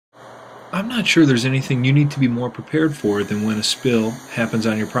I'm not sure there's anything you need to be more prepared for than when a spill happens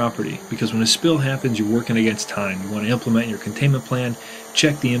on your property. Because when a spill happens, you're working against time. You want to implement your containment plan,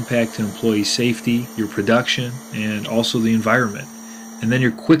 check the impact to employee safety, your production, and also the environment. And then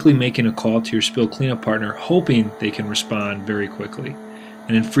you're quickly making a call to your spill cleanup partner, hoping they can respond very quickly.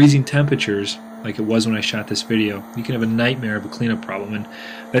 And in freezing temperatures, like it was when I shot this video, you can have a nightmare of a cleanup problem, and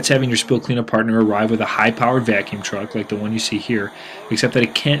that's having your spill cleanup partner arrive with a high-powered vacuum truck like the one you see here, except that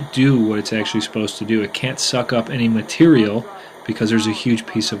it can't do what it's actually supposed to do. It can't suck up any material because there's a huge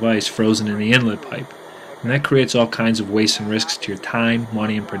piece of ice frozen in the inlet pipe, and that creates all kinds of wastes and risks to your time,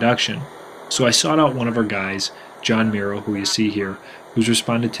 money, and production. So I sought out one of our guys, John Miro, who you see here, who's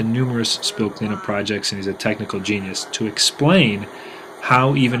responded to numerous spill cleanup projects, and he's a technical genius, to explain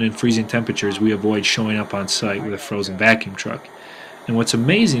how even in freezing temperatures we avoid showing up on site with a frozen vacuum truck. And what's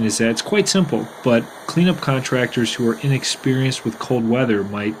amazing is that it's quite simple, but cleanup contractors who are inexperienced with cold weather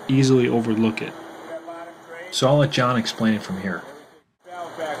might easily overlook it. So I'll let John explain it from here. The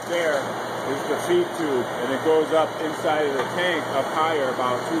valve back there is the feed tube, and it goes up inside of the tank up higher,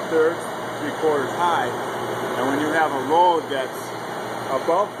 about 2/3, 3/4 high. And when you have a load that's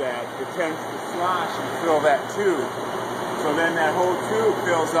above that, it tends to slosh and fill that tube. So then that whole tube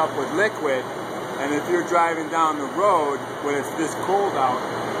fills up with liquid, and if you're driving down the road when it's this cold out,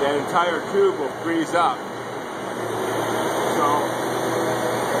 that entire tube will freeze up. So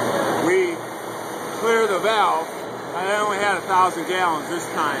we clear the valve. I only had 1,000 gallons this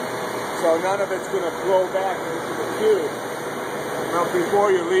time, so none of it's going to flow back into the tube. But before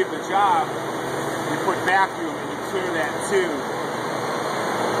you leave the job, you put vacuum and you clear that tube,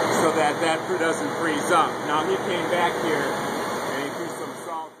 so that doesn't freeze up. Now he came back here and he threw some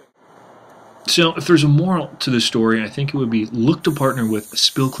salt. So if there's a moral to this story, I think it would be look to partner with a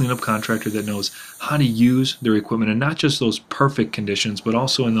spill cleanup contractor that knows how to use their equipment, and not just those perfect conditions, but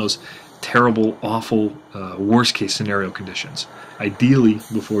also in those terrible, awful, worst case scenario conditions. Ideally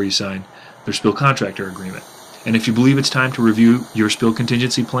before you sign their spill contractor agreement. And if you believe it's time to review your spill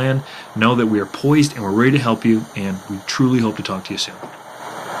contingency plan, know that we are poised and we're ready to help you, and we truly hope to talk to you soon.